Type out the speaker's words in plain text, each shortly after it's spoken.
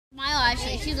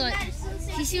actually.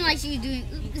 She seemed like she was doing.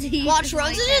 Watch,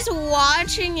 Rose is just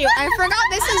watching you. I forgot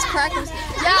this is Crack. Yeah,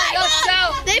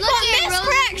 so They put Miss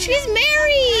Crack. She's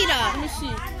married.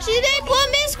 They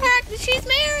put Miss Crack. She's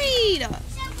married.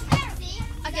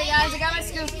 okay, guys, I got my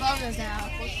school photos now.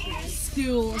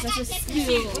 Schools, that's a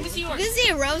school. Let me see yours. You can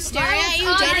see Rose staring at you.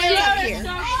 Jaden's up here.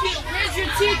 Where's your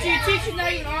teacher? Your teacher's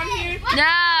not even on here.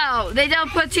 No, they don't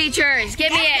put teachers.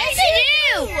 Give me it. Yes, they do.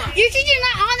 Your teacher's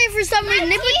not on there for some reason.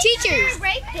 They put teachers.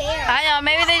 Right there. I know,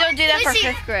 maybe they don't do that for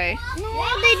Listen. 5th grade. No,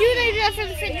 they do. They do that for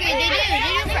the 5th grade. They do. They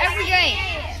do it for every grade.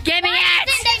 Give me it.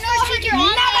 Then they know teacher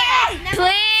on there.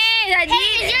 Please, I Hey,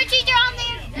 need is your teacher on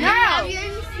there? No.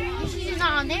 Your teacher's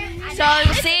not on there. So,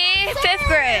 see, 5th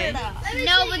grade.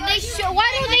 No, but they show. Why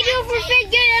don't they do it for 5th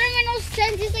grade? That don't make no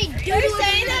sense. Just like do it.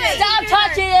 Stop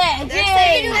touching it.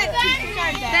 Saying Jeez. that teachers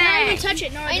are dead. Thanks. Touch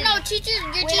it. No, I know teachers.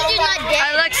 Your teacher's not I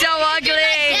dead. look so ugly.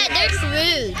 Yeah, they're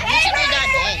screwed. Your teacher's not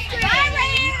dead.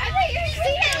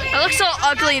 I look so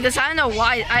ugly. This I don't know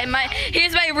why.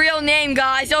 Here's my real name,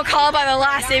 guys. Don't call it by my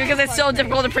last name because it's so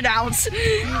difficult to pronounce.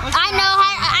 I know.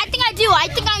 I think I do. I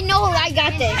think I know how I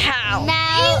got this. How?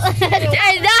 Now. Is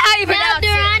that how you pronounce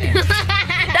it? Now,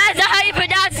 That's not how you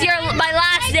pronounce my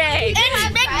last name.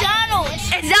 It's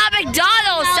McDonald's. It's not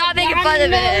McDonald's. Stop making fun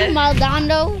of it.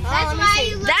 Maldonado. That's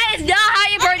why. That is not how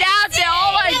you pronounce it.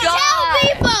 Oh my god.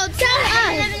 Tell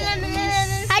us.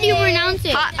 How do you pronounce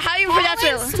it? How do you pronounce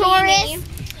it? Taurus.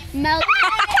 Mel.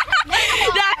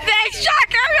 That face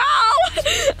shocker.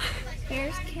 No.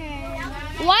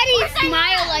 Why do you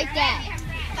smile like that?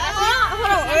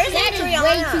 Hold on. Where's That is way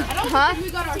too. Huh?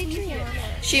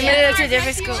 She moved to a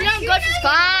different school.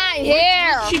 Fine,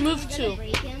 here. She moved to.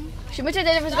 She went to a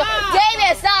different school.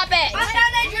 David, stop it.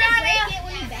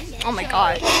 Oh my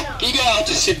god. You got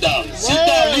to sit down. Sit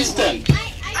down, listen.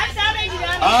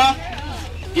 Huh?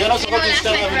 You're not supposed to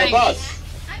stand up in the bus.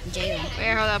 Wait,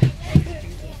 hold up.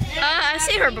 I've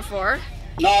seen her before.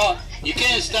 No, you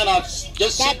can't stand up.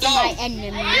 Just sit That's my down.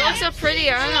 enemy. You look so pretty.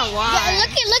 I don't know why. Look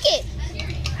it.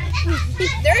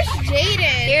 There's Jaden.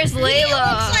 Here's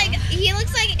Layla. He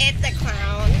looks like It the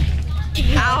Clown.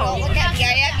 Ow. Look at me. I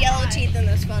have yellow teeth in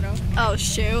this photo. Oh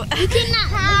shoot. You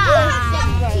cannot. I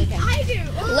do.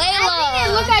 Layla.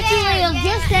 Look at you, Layla.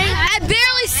 Just saying. I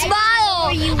barely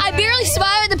smile. I barely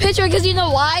smile in the picture because you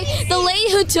know why? The lady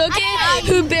who took it,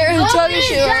 who took it,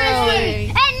 she was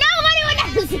early. And nobody would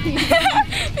ever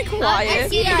Be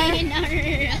quiet.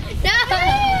 No.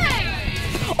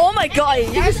 Oh my god.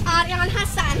 There's Adrian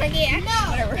Hassan again. No.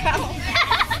 Whatever.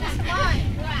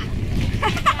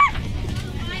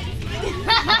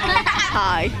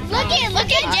 Hi. Look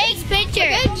at Jake's picture.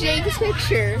 Look at Jake's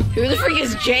picture. Who the freak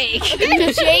is Jake?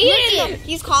 Jaden.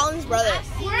 He's Colin's brother.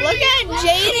 Look at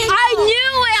Jaden. I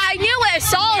knew it. I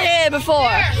saw him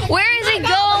before. Where is he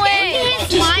going?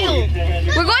 Smile.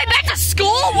 We're going back to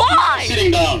school? Why?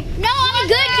 Sitting down. No, I'm a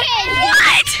good kid.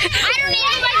 What? I don't need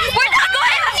to go back to school. We're not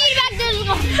going.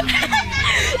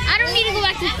 I don't need to go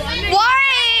back to school. Why?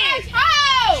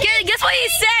 Guess what he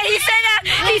said?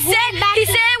 He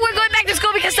said we're going back to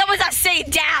school because someone's not sitting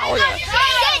down.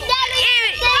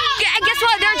 Guess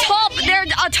what? They're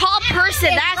a tall person.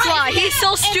 That's why he's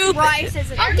so stupid.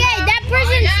 Okay, that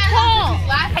person's tall.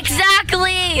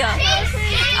 Exactly.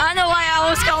 I don't know why I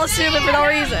always call him stupid for no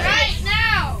reason.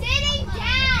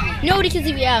 Nobody can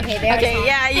see me. Okay, there. Okay,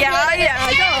 yeah. I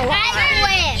don't know why.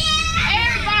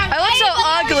 I look so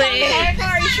ugly. Erica,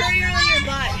 are you sure you're on your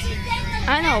butt?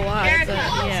 I know why. But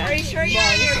Are yeah. you sure you're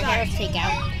on your butt? Take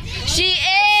out. She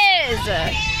is.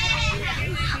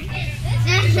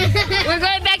 We're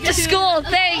going back to school.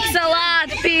 Thanks a lot,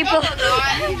 people.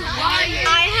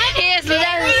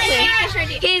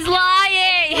 He's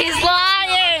lying. He's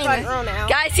lying.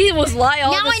 Guys, he was lying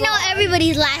all Now I this know while.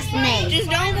 everybody's last name. Just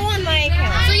don't go on my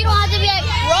account. So you don't have to be like,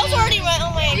 Rose already went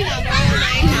on my account. Don't go on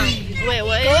my account. Wait,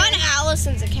 what? Go on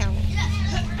Allison's account.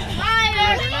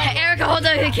 Erica, hold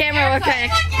on the camera real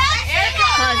quick.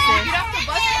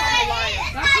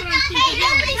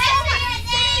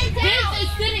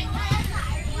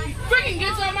 Freaking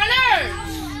gets on my nerves.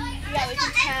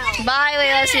 Bye,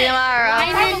 Layla. See you tomorrow.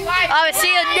 I will see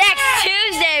you next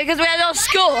Tuesday because we have no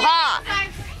school, huh?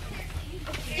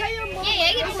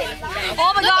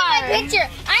 Oh my god. picture.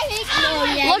 I hate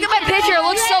Look at my picture. It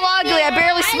looks so ugly. I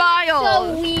barely So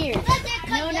smile. weird.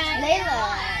 No, not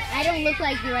Layla. I don't look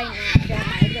like you right now.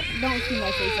 Jeremiah. Don't see my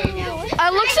face right now. I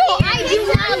look so. I do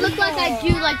not look like I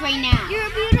do like right now. You're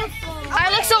beautiful.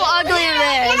 I look so ugly in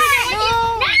this.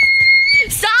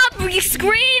 Stop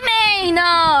screaming! Zoe,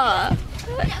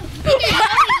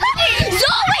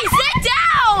 sit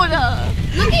down!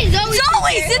 Look at Zoe.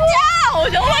 Zoe, sit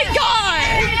down! Oh my god!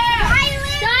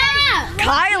 Stop!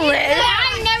 Kylan.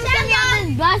 I'm never coming on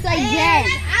this bus again.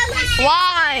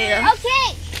 Why? Okay,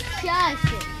 shush.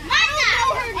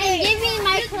 And give me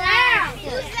my class.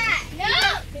 No,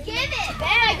 give it.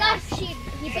 There I go.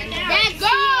 That's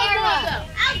Sierra.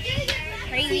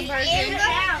 Crazy person.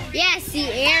 Yes,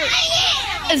 Sierra.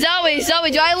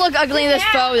 Zoe, do I look ugly in this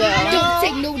photo? Don't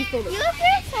take nobody photos. You look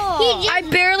beautiful. I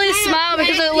barely smiled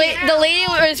because the lady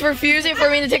was refusing for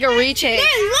me to take a retake.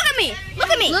 Look at me. Look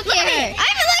at me. Look at her. I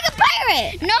feel like a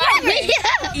pirate. No.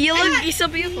 You're so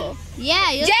beautiful.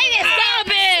 Yeah. You David, stop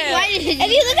it! If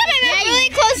you look at my mouth really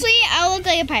closely, I'll look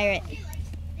like a pirate.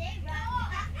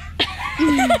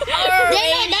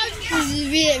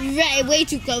 That's way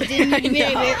too close. I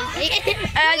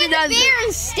did not Bear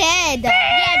instead. Yeah,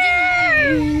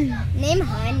 just name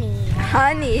Honey.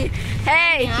 Honey.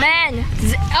 Hey, man.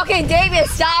 Okay, David,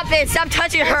 stop it. Stop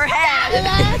touching her head.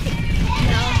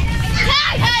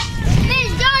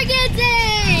 Miss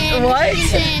Jorgensen. What?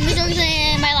 Miss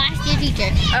Jorgensen, my last year teacher.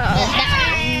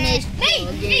 Miss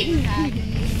Jorgensen.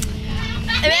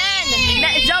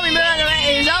 Man, Zoe, move on the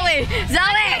way. Zoe.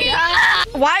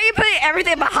 Why are you putting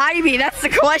everything behind me? That's the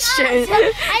question. I need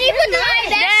to put my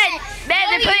bed. Man,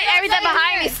 they're putting everything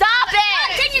behind me. Stop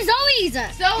it! Take your Zoe's.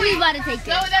 Who's about to take it?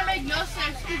 Zoe, that makes no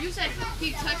sense because you said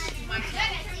keep touching my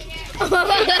chest.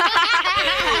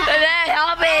 Man,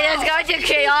 help me. It's going too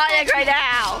chaotic right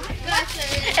now.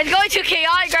 It's going too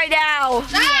chaotic right now.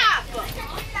 Stop!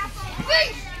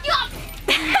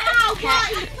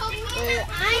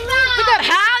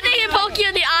 How did he poke you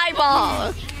in the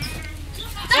eyeball?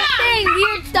 Saying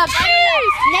weird stuff.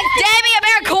 Damn it, I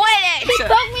better quit it!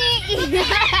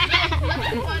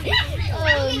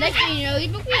 Next thing you know, he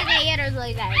poked me in the head or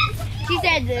like that. She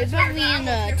said, poke me in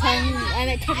the tongue. I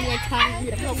meant touching my tongue.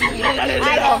 Poke me in the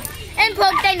eyeball. And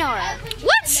poke Dinora.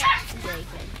 What?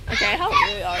 Okay, how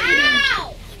rude are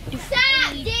you?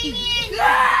 Stop, Damien!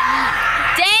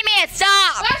 Damien,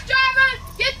 stop! Bus driver,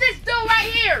 get this dude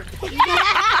right here.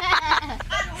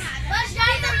 Bus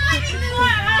driver,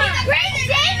 bring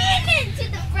Damien to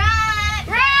the front.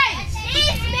 Right.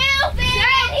 He's moving.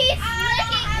 And he's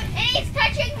licking. And he's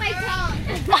touching my tongue.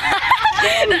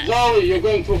 Zoe, you're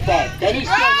going too fast. Can you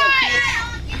stop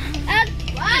that,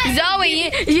 please? Zoe,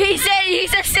 he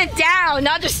said sit down,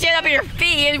 not just stand up on your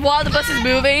feet while the bus is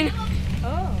moving.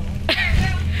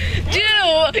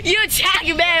 Dude, you attack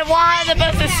man while the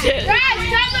bus is sitting. Guys,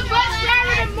 tell the bus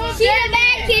driver to move. She's a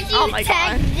bad kid. Oh my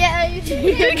god.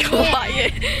 Be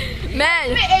quiet. Man.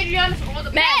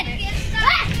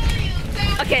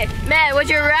 Okay, man, would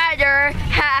you rather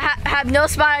have no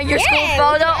smile in your school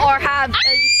photo or have a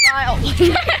smile?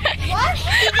 What?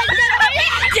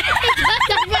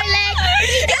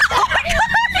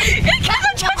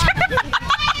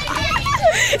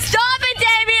 Stop it,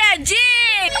 Damien! Gee!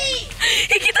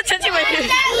 He keeps touching my head.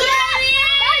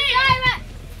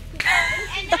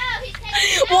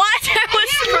 What? I was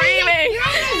screaming.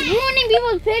 You're ruining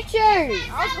people's pictures.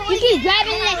 You keep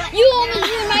grabbing it. You almost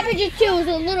ruined my picture too. It was a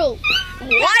little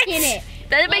What? in it.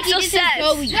 That makes no sense.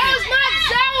 That was not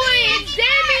Zoe, it's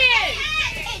Damien.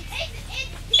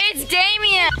 It's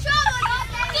Damien.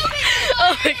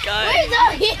 Oh my god.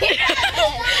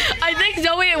 I think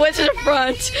Zoe went to the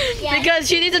front because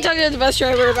she needs to talk to the bus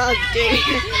driver about Damien.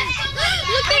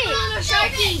 Look at it.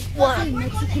 Sharky. What?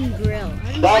 Mexican grill.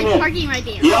 Damien, Parking right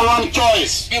there. you have one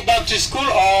choice. You back to school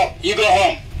or you go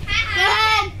home. Go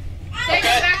home.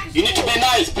 Okay? You need to be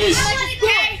nice, please.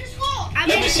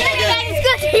 Let me see again.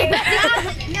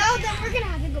 No, then we're gonna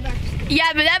have to go back to school.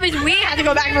 Yeah, but that means we have to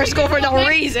go back for school for no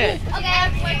reason.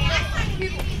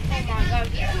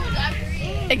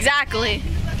 Exactly.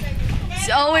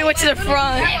 Zoe went to the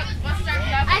front.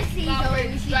 I see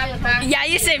Zoe. Yeah,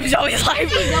 you saved Zoe's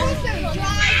life.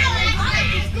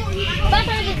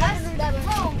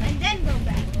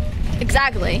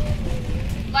 Exactly.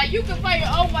 Like you can find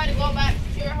your own way to go back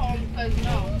to your home because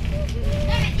no.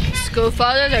 School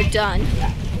photos are done.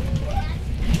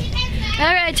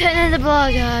 Alright, turn in the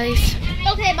vlog, guys.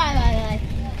 Okay, bye.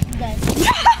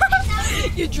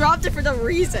 You dropped it for no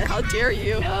reason. How dare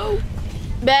you? No.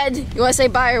 Ben, you want to say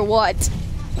bye or what?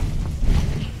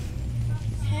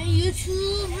 Hey,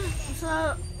 YouTube. What's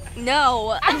up?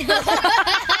 No. No. He just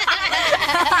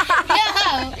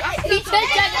tried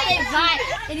to say bye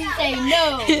and he said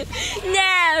no.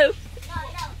 No.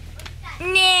 No.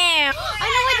 I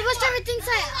know what the bus driver thinks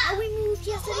we moved moved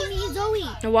yesterday, me and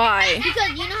Zoe. Why? Because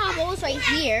you know how Bo's right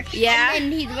here. Yeah.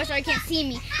 And then the bus driver can't see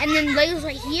me. And then Layla's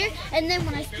right here. And then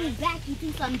when I scream back, he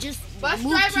thinks I'm just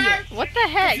moved here. What the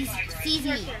heck? He sees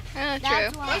me. Oh,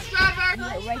 That's true. why.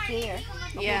 Right there.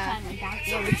 The Yeah. whole time I'm back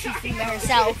there, but she's sitting by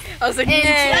herself. I was like, And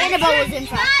yeah. Annabelle was in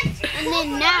front. And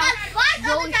then now,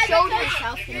 Zoe showed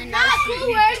herself. And then now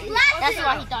that's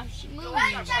why he thought she moved.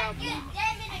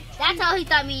 That's how he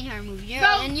thought me and her moved.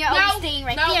 And you're always staying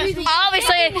right there.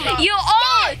 Obviously,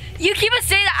 you keep on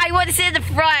saying that I want to sit in the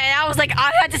front, and I was like,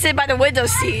 I had to sit by the window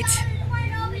seat.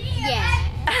 Yeah.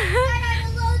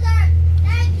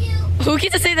 Who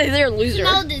gets to say that they're a loser?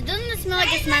 Doesn't it smell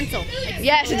like it's mental?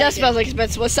 Yes, it does smell like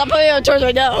expensive. Well, somebody towards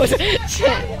my nose.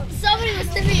 Somebody was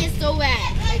sniffing it so bad.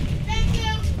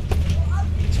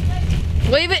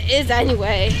 What even is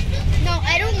anyway? No,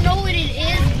 I don't know what it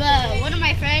is, but one of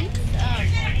my friends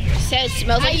Said it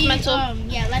smells like mental.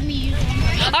 yeah, let me use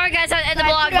one. Alright guys, I'll end the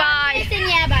vlog. Bye.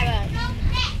 Yeah, bye.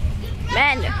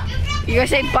 Man, you gonna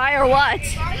say bye or what?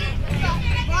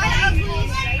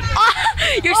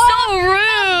 You're so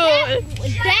rude.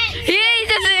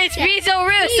 It's being so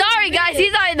rude. Sorry guys,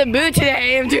 he's not in the mood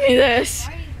today. I'm doing this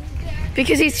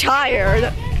because he's tired.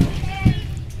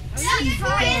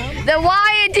 Then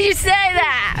why did you say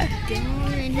that?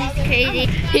 He's crazy.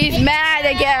 He's mad,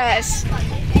 I guess.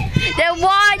 Then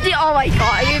why did? Oh my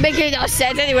God, you're making no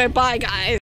sense. Anyway, bye guys.